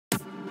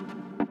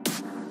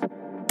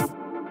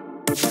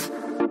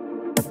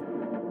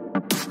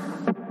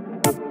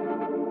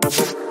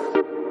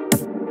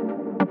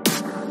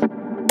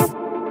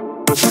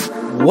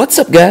What's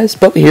up guys,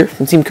 Bubba here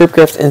from Team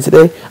Cribcraft, and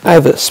today I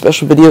have a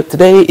special video.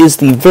 Today is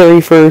the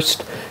very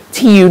first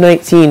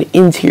TU19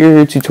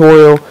 interior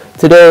tutorial.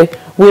 Today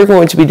we're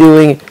going to be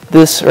doing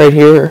this right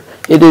here.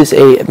 It is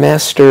a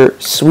master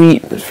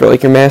suite for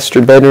like your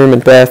master bedroom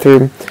and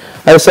bathroom.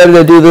 I decided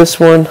to do this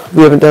one.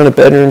 We haven't done a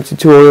bedroom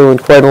tutorial in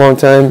quite a long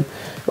time,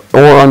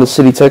 or on the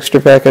city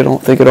texture pack, I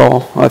don't think at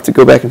all. I'll have to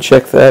go back and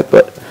check that,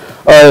 but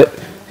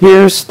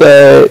here's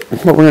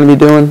what we're going to be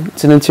doing.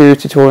 It's an interior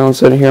tutorial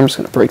inside of here. I'm just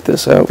going to break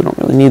this out. We don't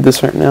really need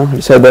this right now. I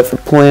just had that for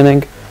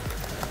planning.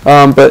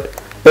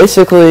 But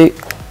basically,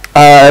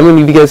 I'm going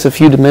to give you guys a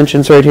few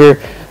dimensions right here.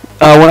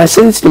 When I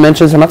say these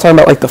dimensions, I'm not talking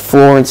about like the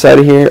floor inside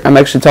of here. I'm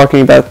actually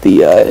talking about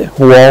the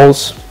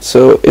walls.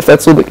 So if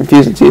that's a little bit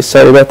confusing to you,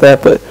 sorry about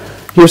that. But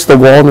here's the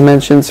wall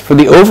dimensions. For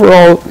the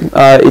overall,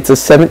 it's a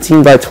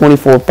 17 by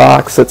 24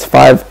 box that's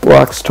 5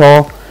 blocks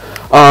tall.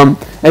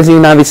 As you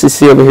can obviously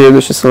see over here,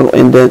 there's just a little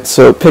indent,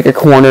 so pick a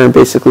corner and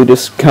basically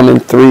just come in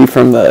 3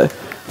 from the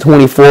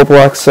 24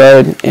 block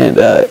side and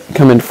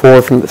come in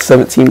 4 from the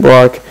 17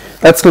 block.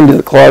 That's going to be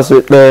the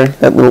closet there.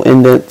 That little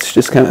indent's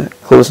just kind of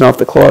closing off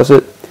the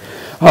closet.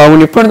 When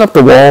you're putting up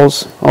the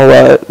walls,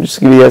 I'll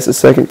just give you guys a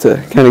second to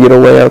kind of get a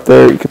layout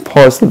there. You can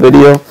pause the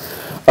video.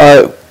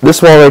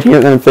 This wall right here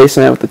that I'm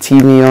facing out with the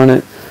TV on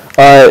it,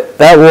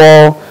 that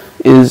wall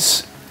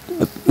is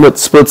what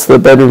splits the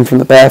bedroom from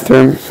the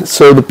bathroom.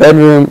 So the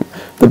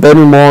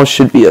bedroom wall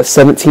should be a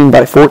 17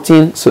 by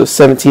 14, so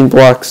 17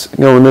 blocks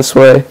going this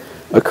way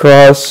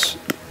across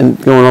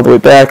and going all the way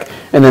back,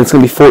 and then it's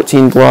going to be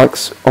 14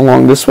 blocks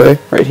along this way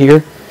right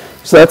here.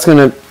 So that's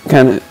going to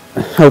kind of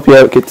help you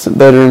out get some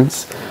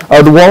bedrooms.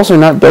 The walls are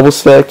not double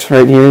stacked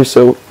right here,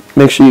 so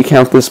make sure you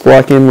count this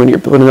block in when you're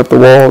putting up the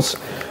walls.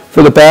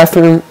 For the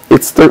bathroom,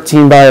 it's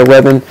 13 by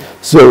 11,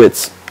 so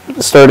it's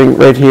starting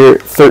right here,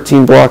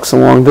 13 blocks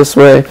along this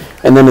way,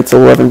 and then it's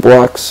 11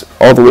 blocks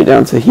all the way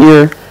down to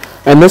here.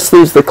 And this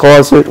leaves the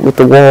closet with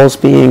the walls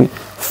being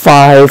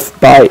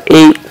 5 by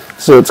 8,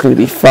 so it's going to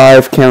be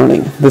 5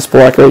 counting this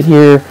block right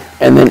here,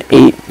 and then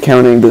 8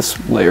 counting this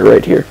layer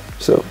right here.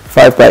 So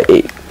 5 by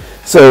 8.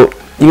 So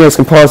you guys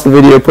can pause the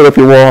video, put up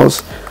your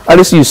walls. I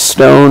just used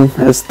stone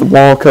as the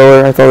wall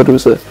color. I thought it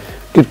was a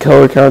good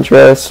color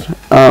contrast.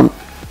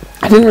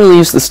 I didn't really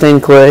use the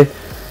stained clay.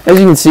 As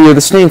you can see here, the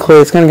stained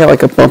clay, it's kind of got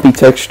like a bumpy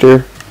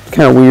texture,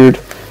 kind of weird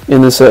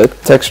in this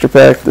texture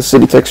pack, the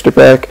city texture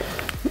pack.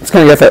 It's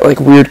kind of got that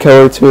like weird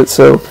color to it,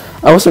 so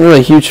I wasn't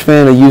really a huge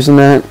fan of using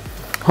that.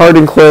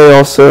 Hardened clay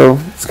also,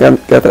 it's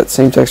got that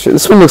same texture.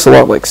 This one looks a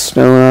lot like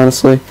stone,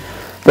 honestly.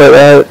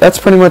 But that's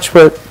pretty much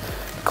what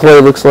clay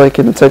looks like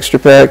in the texture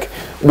pack.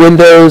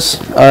 Windows,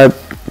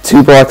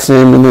 2 blocks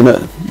in, and then a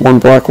 1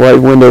 block wide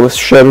window with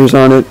shutters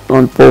on it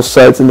on both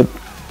sides in the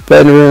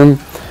bedroom.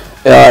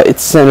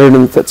 It's centered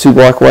in that 2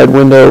 block wide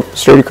window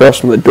straight across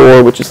from the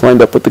door, which is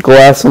lined up with the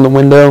glass on the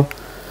window.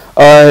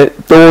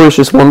 Door is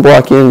just 1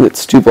 block in,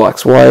 it's 2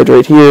 blocks wide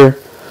right here.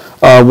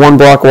 1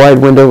 block wide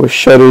window with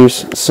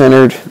shutters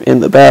centered in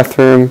the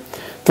bathroom.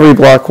 3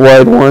 block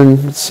wide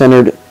one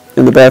centered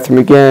in the bathroom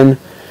again.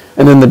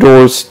 And then the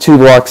door's 2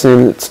 blocks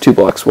in, it's 2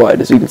 blocks wide,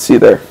 as you can see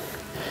there.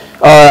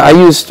 I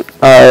used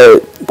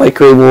light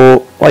gray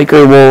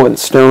wool and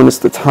stone as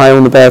the tile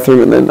in the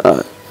bathroom, and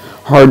then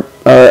hard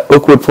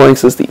oak wood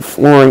planks as the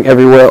flooring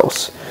everywhere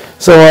else.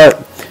 So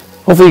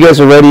hopefully you guys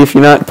are ready. If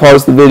you're not,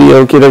 pause the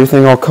video, get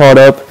everything all caught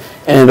up,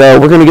 and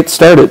we're going to get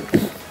started.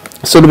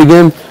 So to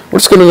begin, we're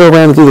just going to go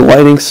around and do the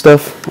lighting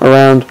stuff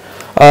around.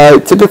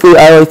 Typically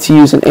I like to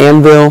use an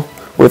anvil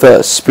with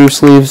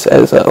spruce leaves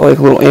as like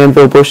little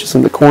anvil bushes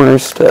in the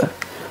corners to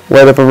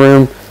light up a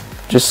room.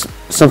 Just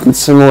something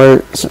similar,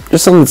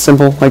 just something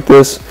simple like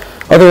this.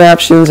 Other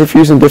options, if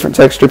you're using different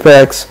texture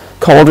packs,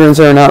 cauldrons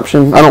are an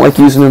option. I don't like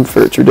using them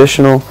for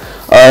traditional.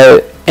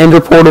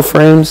 Ender portal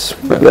frames,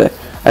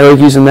 I like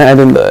using that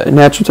in the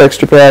natural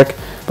texture pack.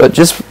 But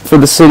just for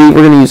the city,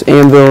 we're going to use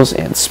anvils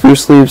and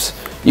spruce leaves.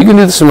 You can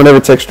do this in whatever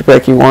texture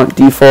pack you want,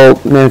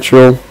 default,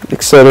 natural,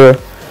 etc.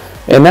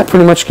 And that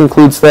pretty much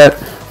concludes that.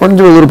 We're going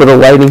to do a little bit of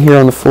lighting here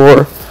on the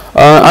floor.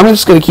 I'm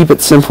just going to keep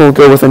it simple,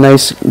 go with a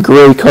nice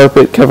gray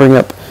carpet covering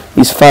up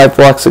these 5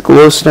 blocks of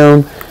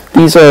glowstone.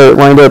 These are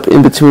lined up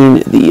in between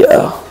the,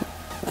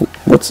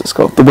 what's this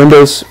called? The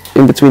windows,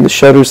 in between the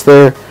shutters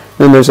there.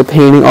 Then there's a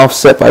painting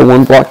offset by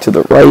 1 block to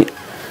the right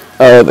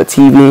of a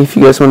TV, if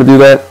you guys want to do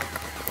that.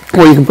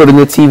 Or you can put in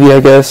the TV, I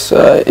guess,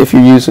 if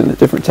you're using a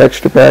different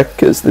texture pack,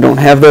 because they don't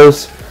have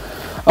those.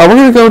 We're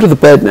going to go to the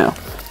bed now.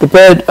 The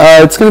bed,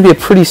 it's going to be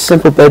a pretty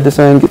simple bed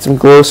design. Get some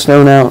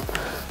glowstone out,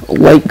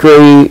 light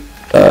gray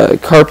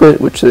carpet,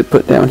 which they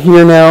put down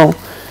here now.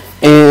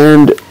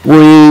 And we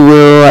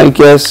will, I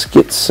guess,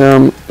 get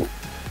some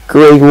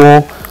gray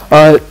wool.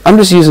 I'm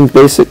just using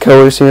basic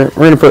colors here.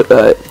 We're going to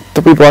put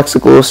 3 blocks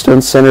of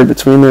glowstone centered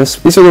between this.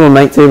 These are little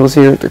night tables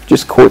here. They're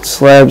just quartz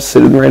slabs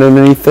sitting right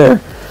underneath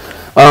there.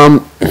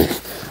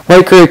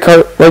 Light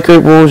gray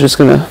wool is just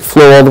going to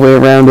flow all the way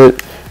around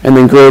it. and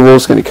then gravel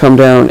is going to come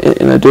down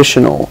an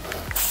additional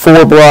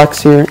 4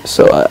 blocks here.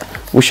 So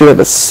we should have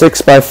a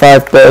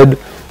 6x5 bed.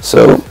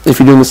 So if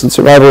you're doing this in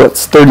survival,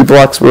 that's 30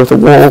 blocks worth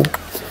of wool.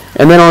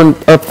 And then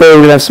up there, we're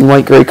going to have some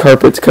light gray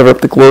carpet to cover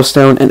up the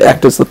glowstone and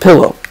act as the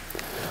pillow.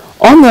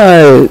 On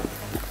the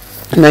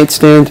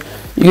nightstand,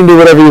 you can do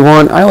whatever you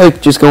want. I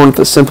like just going with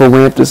the simple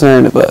lamp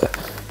design of a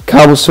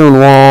cobblestone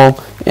wall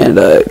and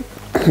a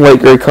light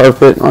gray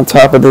carpet on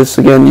top of this.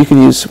 Again, you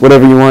can use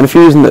whatever you want. If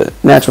you're using the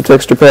natural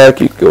texture pack,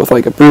 you could go with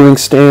like a brewing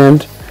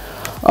stand.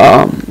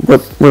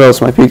 What else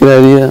might be a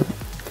good idea?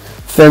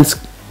 Fence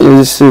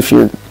is if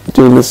you're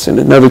doing this in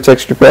another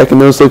texture pack,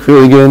 and those look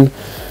really good.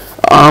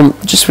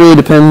 Just really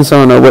depends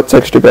on what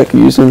texture pack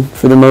you're using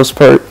for the most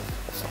part.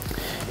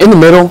 In the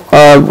middle,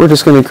 we're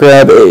just going to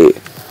grab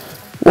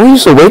we'll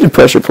use a weighted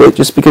pressure plate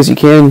just because you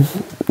can.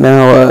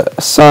 Now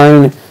a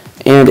sign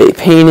and a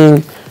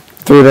painting,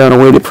 throw down a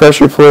weighted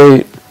pressure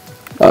plate,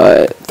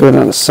 throw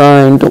down a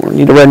sign, don't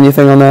need to write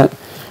anything on that,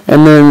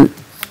 and then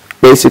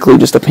basically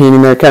just a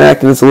painting there, kind of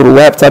acting as a little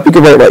laptop. You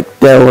could write like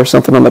Dell or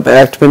something on the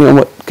back, depending on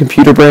what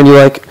computer brand you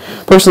like.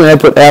 Personally, I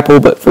put Apple,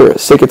 but for the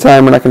sake of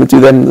time, we're not going to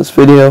do that in this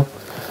video.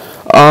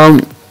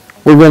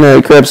 We're going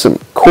to grab some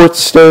quartz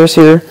stairs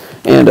here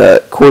and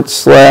a quartz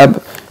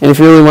slab, and if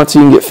you really want to,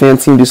 you can get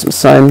fancy and do some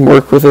sign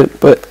work with it,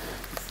 but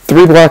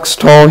 3 blocks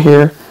tall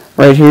here,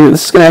 right here.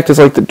 This is going to act as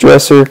like the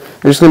dresser.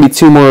 There's going to be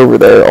 2 more over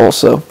there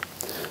also.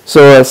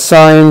 So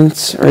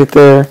signs right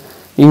there.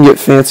 You can get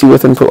fancy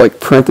with them, put like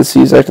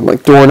parentheses, acting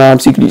like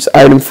doorknobs. You could use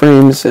item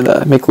frames and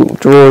make little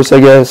drawers, I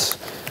guess.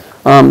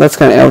 That's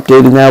kind of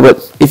outdated now,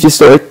 but if you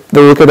still like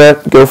the look of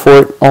that, go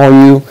for it.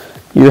 All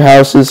your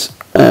houses,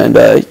 and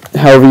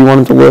however you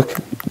want them to look,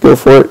 go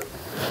for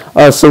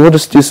it. So we'll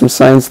just do some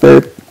signs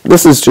there.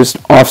 This is just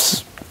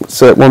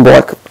offset 1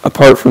 block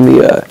apart from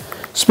the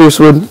spruce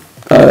wood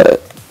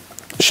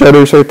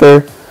shutters right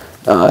there.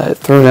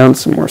 Throw down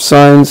some more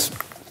signs.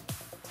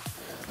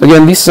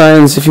 Again, these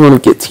signs, if you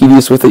want to get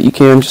tedious with it, you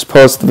can just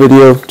pause the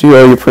video, do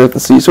all your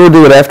parentheses, or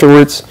do it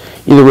afterwards.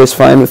 Either way is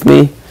fine with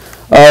me.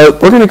 We're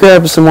going to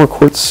grab some more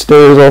quartz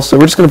stairs also.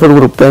 We're just going to put a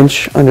little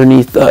bench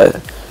underneath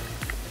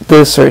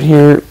this right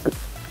here.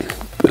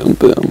 Boom,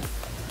 boom.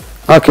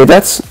 Okay,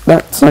 that's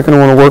not going to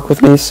want to work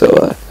with me,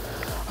 so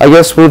I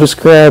guess we'll just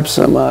grab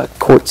some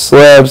quartz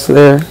slabs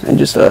there and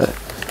just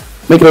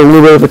make it a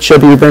little bit of a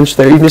chubbier bench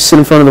there. You can just sit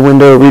in front of the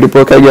window, read a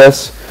book, I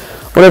guess.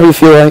 Whatever you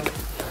feel like.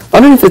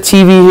 Underneath the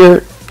TV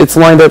here, it's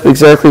lined up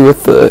exactly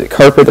with the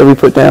carpet that we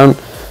put down.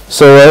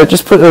 So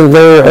just put a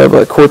layer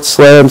of quartz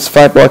slabs,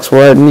 5 blocks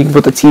wide, and you can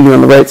put the TV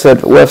on the right side,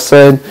 the left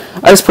side.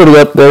 I just put it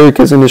up there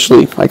because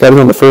initially I got it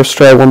on the first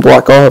try, 1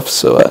 block off,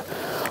 so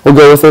we'll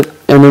go with it.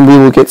 And then we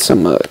will get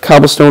some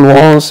cobblestone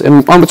walls.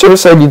 And on whichever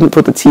side you didn't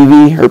put the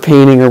TV or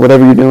painting or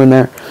whatever you're doing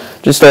there,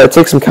 just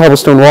take some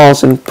cobblestone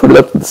walls and put it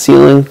up to the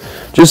ceiling,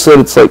 just so that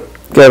it's like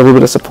got a little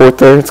bit of support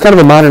there. It's kind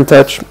of a modern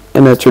touch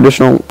in a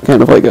traditional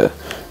kind of like a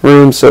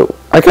room, so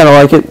I kind of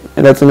like it,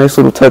 and that's a nice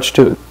little touch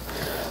to it.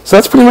 So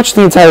that's pretty much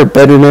the entire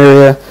bedroom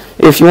area.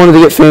 If you wanted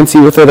to get fancy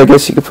with it, I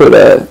guess you could put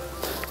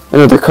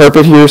another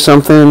carpet here or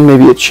something,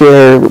 maybe a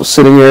chair, a little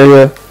sitting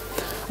area,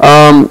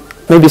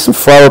 maybe some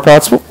flower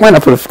pots. Well, why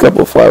not put a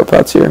couple of flower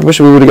pots here? I wish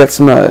we would have got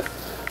some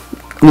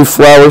new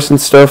flowers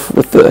and stuff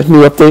with the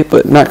new update,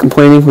 but not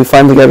complaining. We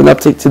finally got an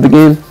update to the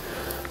game,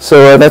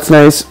 so that's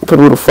nice. Put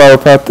a little flower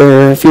pot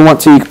there. If you want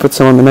to, you can put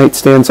some on the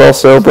nightstands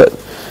also, but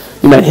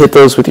you might hit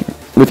those with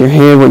your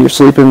hand when you're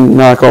sleeping,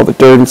 knock all the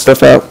dirt and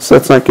stuff out, so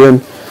that's not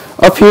good.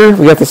 Up here,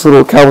 we got this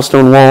little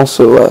cobblestone wall,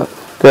 so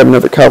grab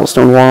another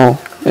cobblestone wall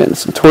and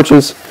some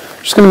torches.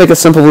 Just going to make a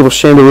simple little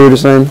chandelier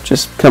design.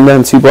 Just come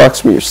down 2 blocks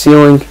from your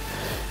ceiling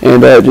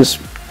and just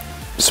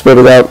spread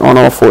it out on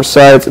all 4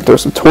 sides and throw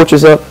some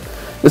torches up.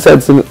 This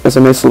adds as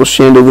a nice little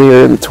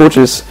chandelier, and the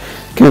torches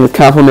kind of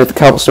complement the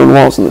cobblestone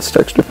walls in this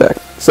texture pack.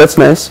 So that's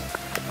nice.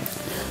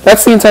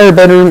 That's the entire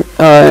bedroom.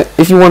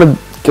 If you wanted,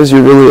 because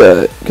you're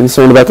really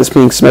concerned about this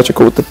being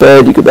symmetrical with the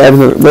bed, you could add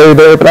another layer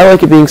there, but I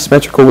like it being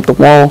symmetrical with the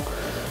wall.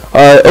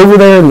 Over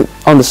there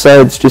on the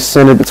sides, just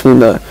centered between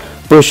the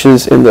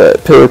bushes and the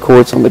pillar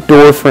quartz on the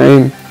door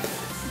frame,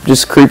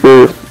 just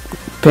creeper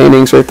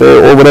paintings right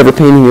there, or whatever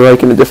painting you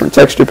like in a different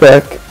texture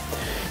pack.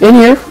 In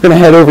here, we're going to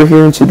head over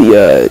here into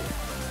the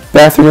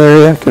bathroom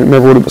area. I can't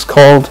remember what it was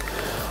called.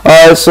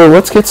 So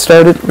let's get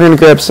started. We're going to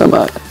grab some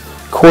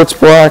quartz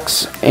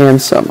blocks and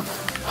some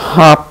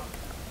hoppers.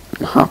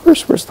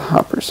 Where's the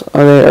hoppers?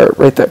 Oh, they are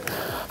right there.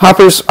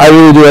 Hoppers, I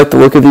really do like the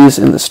look of these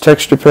in this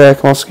texture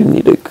pack. I'm also going to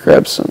need to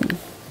grab some,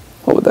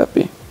 what would that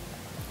be?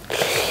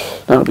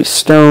 That'll be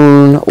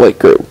stone, light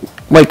gray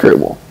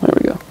wool. There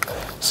we go.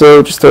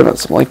 So just throw down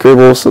some light gray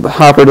wool so the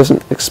hopper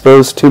doesn't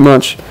expose too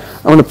much.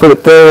 I'm going to put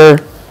it there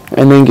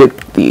and then get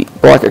the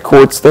block of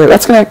quartz there.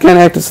 That's going to kind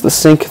of act as the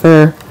sink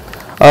there.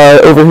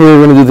 Over here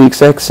we're going to do the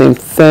exact same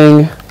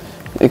thing,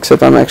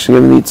 except I'm actually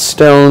going to need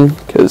stone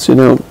because, you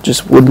know,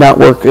 just would not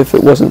work if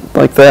it wasn't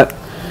like that.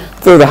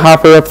 Throw the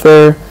hopper up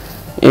there,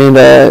 and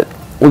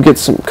we'll get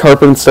some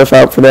carpet and stuff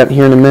out for that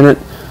here in a minute.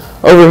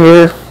 Over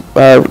here,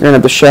 we're going to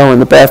have the shower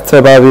and the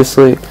bathtub,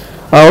 obviously.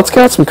 Let's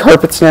get out some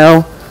carpets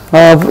now.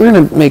 We're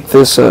going to make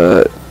this,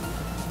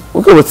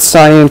 we'll go with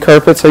cyan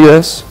carpets, I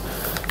guess,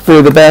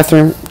 for the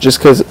bathroom, just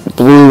because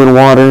blue and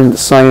water, and the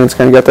cyan's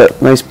kind of got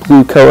that nice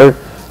blue color.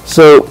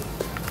 So,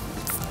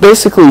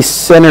 basically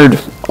centered,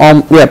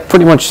 yeah,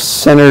 pretty much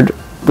centered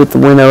with the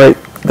window right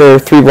there,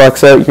 3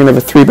 blocks out. You're going to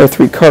have a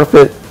 3x3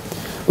 carpet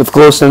with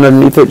glowstone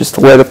underneath it just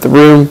to light up the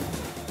room.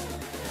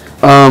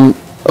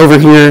 Over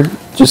here,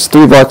 just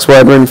 3 blocks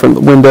wide right in front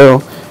of the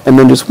window, and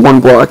then just 1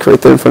 block right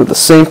there in front of the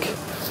sink.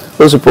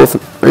 Those are both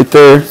right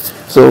there.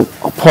 So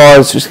I'll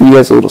pause, just give you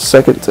guys a little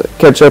second to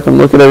catch up and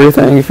look at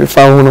everything if you're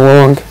following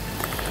along.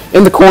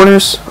 In the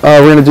corners,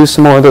 we're going to do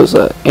some more of those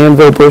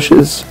anvil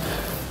bushes.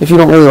 If you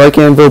don't really like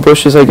anvil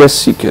bushes, I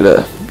guess you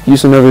could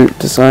use another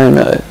design,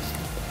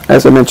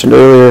 as I mentioned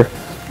earlier,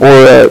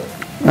 or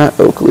not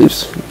oak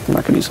leaves. I'm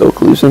not going to use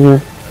oak leaves in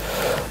here.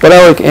 But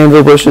I like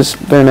anvil bushes,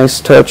 very nice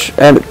touch.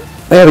 And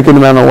they add a good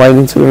amount of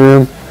lighting to the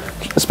room,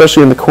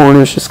 especially in the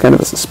corners, just kind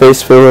of as a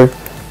space filler.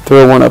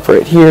 Throw one up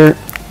right here,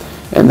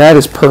 and that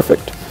is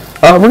perfect.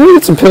 We're going to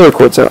get some pillar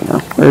quartz out now.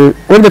 Where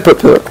did they put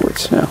pillar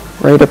quartz now?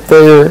 Right up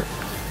there.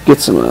 Get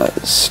some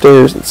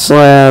stairs and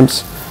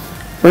slabs.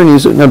 We're going to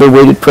use another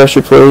weighted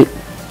pressure plate,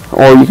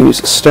 or you can use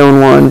a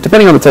stone one,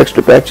 depending on the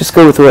texture pack. Just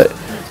go with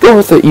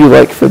what you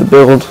like for the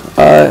build.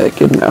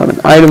 Getting out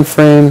an item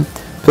frame.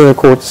 Pillar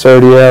quartz is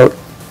already out.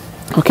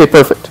 Okay,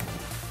 perfect.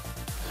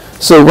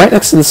 So right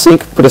next to the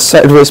sink, put a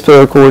sideways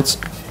pillar quartz,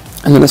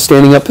 and then a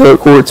standing up pillar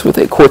quartz with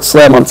a quartz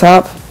slab on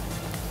top.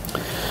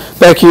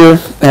 Back here,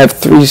 I have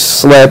 3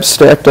 slabs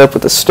stacked up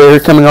with a stair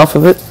coming off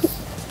of it.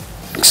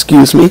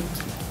 Excuse me.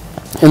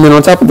 And then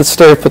on top of the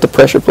stair, put the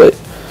pressure plate.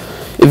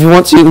 If you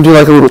want to, you can do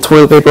like a little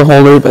toilet paper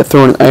holder by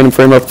throwing an item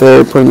frame up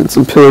there, putting in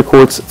some pillar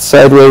quartz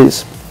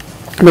sideways,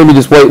 maybe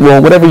just white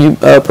wool, whatever you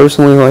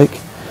personally like.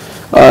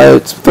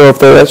 Throw up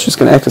there, that's just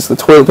going to act as the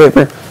toilet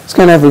paper. It's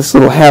going to have this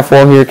little half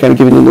wall here, kind of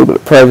giving you a little bit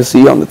of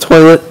privacy on the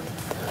toilet.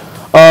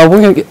 We're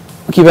going to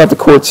keep out the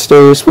quartz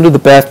stairs. We'll do the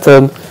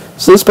bathtub.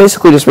 So this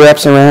basically just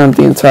wraps around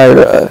the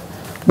entire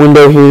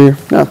window here,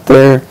 not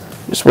there,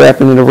 just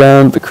wrapping it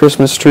around the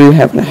Christmas tree,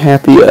 having a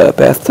happy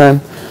bath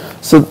time.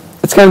 So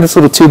it's kind of this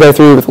little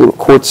 2x3 with a little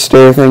quartz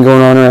stair thing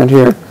going on around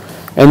here.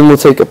 And then we'll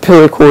take a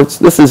pillar quartz.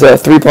 This is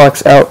 3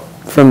 blocks out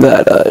from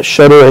that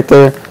shutter right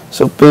there.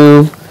 So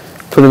boom,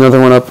 put another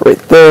one up right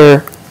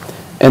there.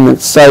 And then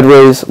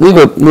sideways, leave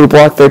a little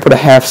block there, put a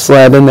half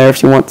slab in there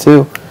if you want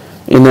to.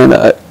 And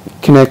then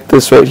connect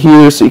this right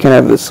here so you can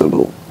have this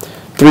little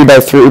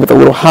 3x3 with a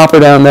little hopper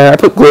down there. I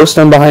put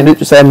glowstone behind it,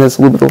 just adding this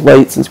a little bit of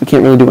light since we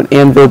can't really do an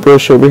anvil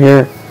bush over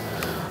here.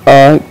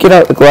 Get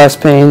out the glass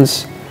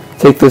panes,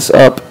 take this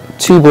up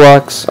 2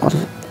 blocks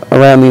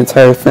around the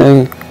entire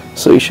thing,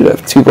 so you should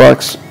have 2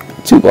 blocks,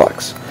 2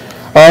 blocks.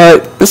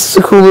 This is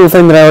a cool little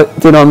thing that I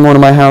did on one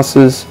of my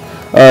houses.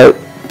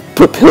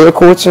 Put pillar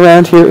quartz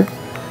around here,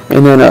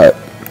 and then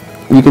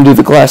you can do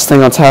the glass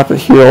thing on top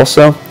of here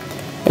also.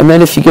 And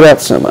then if you get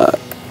out some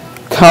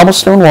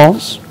cobblestone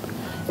walls,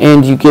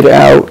 and you get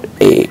out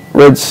a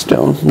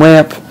redstone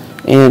lamp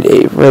and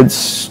a we'll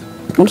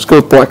just go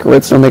with black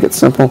redstone, make it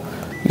simple.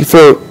 You can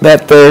throw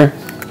that there,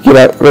 get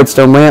out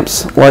redstone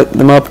lamps, light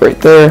them up right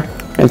there,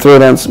 and throw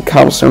down some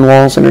cobblestone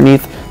walls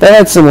underneath. That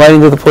adds some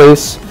lighting to the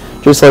place,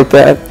 just like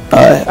that.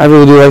 I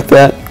really do like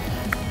that.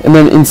 And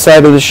then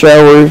inside of the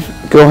shower,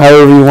 go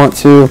however you want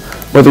to,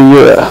 whether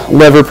you're a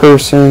lever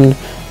person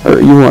or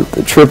you want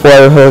the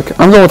tripwire hook.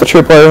 I'm going with the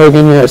tripwire hook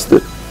in here as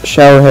the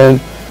shower head.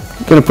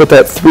 I'm going to put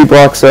that 3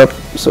 blocks up,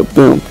 so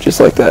boom, just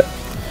like that.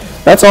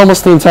 That's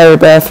almost the entire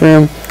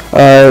bathroom.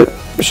 I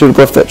should have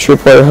left that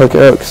tripwire hook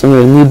out because I'm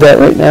going to need that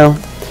right now.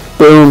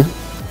 Boom.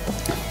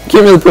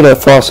 Can't really put a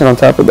faucet on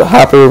top of the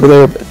hopper over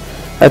there, but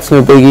that's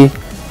no biggie.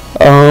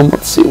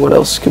 Let's see, what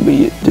else could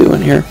we do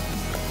in here?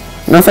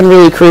 Nothing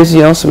really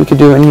crazy else that we could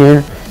do in here.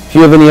 If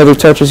you have any other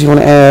touches you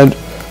want to add,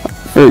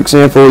 for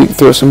example, you can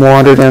throw some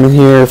water down in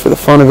here for the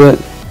fun of it.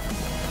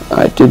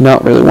 I did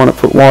not really want to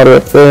put water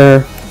up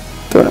there.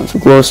 Throw down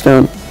some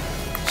glowstone.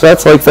 So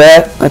that's like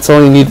that. That's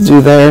all you need to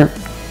do there.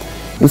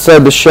 Inside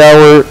the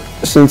shower,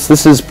 since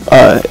this is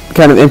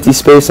kind of empty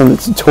space on the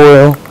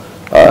tutorial,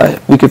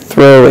 we could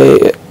throw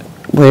a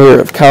layer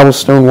of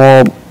cobblestone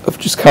wall, of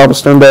just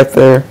cobblestone back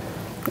there,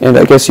 and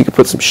I guess you could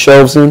put some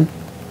shelves in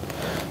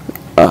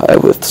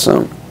with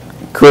some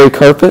gray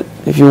carpet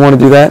if you want to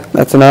do that.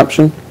 That's an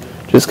option.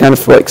 Just kind of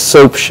for like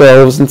soap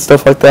shelves and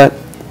stuff like that.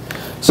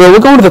 So we're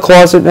going to the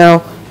closet now.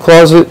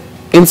 Closet,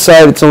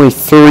 inside it's only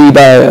 3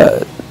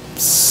 by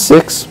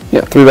 6.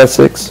 Yeah, 3 by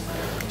 6.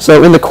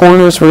 So in the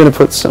corners we're going to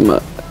put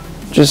some,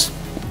 just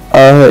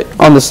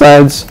on the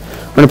sides,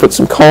 we're going to put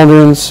some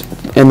cauldrons,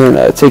 and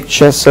then take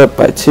chests up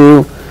by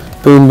 2.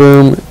 Boom,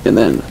 boom, and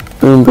then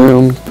boom,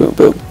 boom, boom,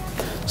 boom.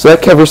 So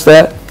that covers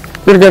that.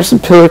 We're going to grab some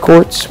pillar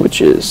quartz,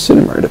 which is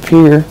sitting right up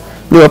here.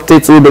 The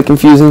update's a little bit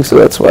confusing, so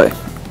that's why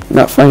I'm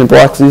not finding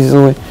blocks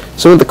easily.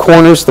 So in the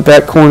corners, the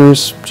back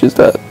corners, just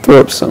throw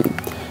up some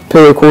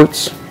pillar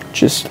quartz,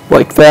 just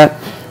like that.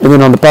 And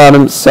then on the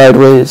bottom,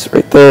 sideways,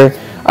 right there.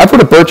 I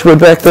put a birch wood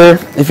back there.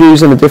 If you're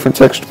using a different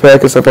texture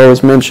pack, as I've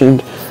always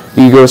mentioned,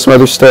 You could go with some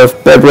other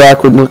stuff.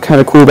 Bedrock would look kind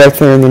of cool back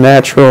there in the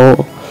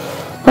natural.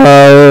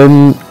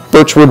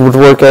 Birchwood would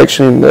work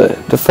actually in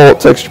the default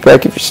texture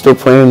pack if you're still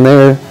playing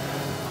there.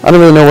 I don't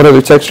really know what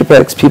other texture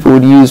packs people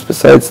would use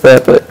besides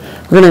that, but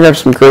we're going to grab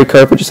some gray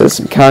carpet, just has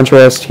some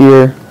contrast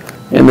here,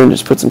 and then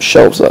just put some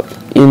shelves up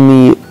in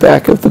the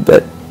back of the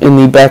bed, in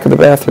the back of the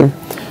bathroom.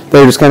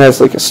 There just kind of has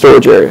like a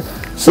storage area.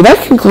 So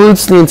that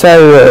concludes the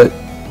entire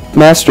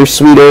master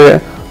suite area.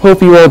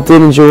 Hope you all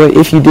did enjoy.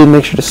 If you did,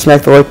 make sure to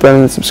smack the like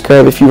button and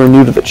subscribe if you are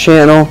new to the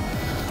channel.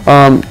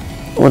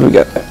 What do we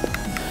got?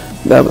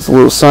 That was a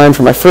little sign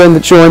for my friend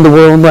that joined the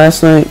world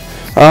last night.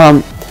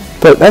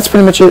 But that's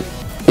pretty much it.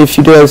 If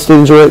you guys did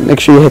enjoy it, make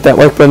sure you hit that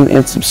like button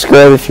and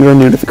subscribe if you are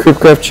new to the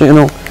Cribcraft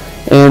channel.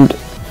 And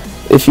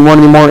if you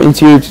want any more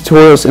interior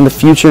tutorials in the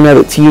future now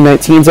that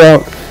TU19's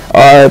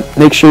out,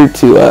 make sure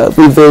to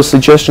leave those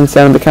suggestions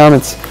down in the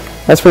comments.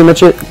 That's pretty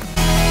much it.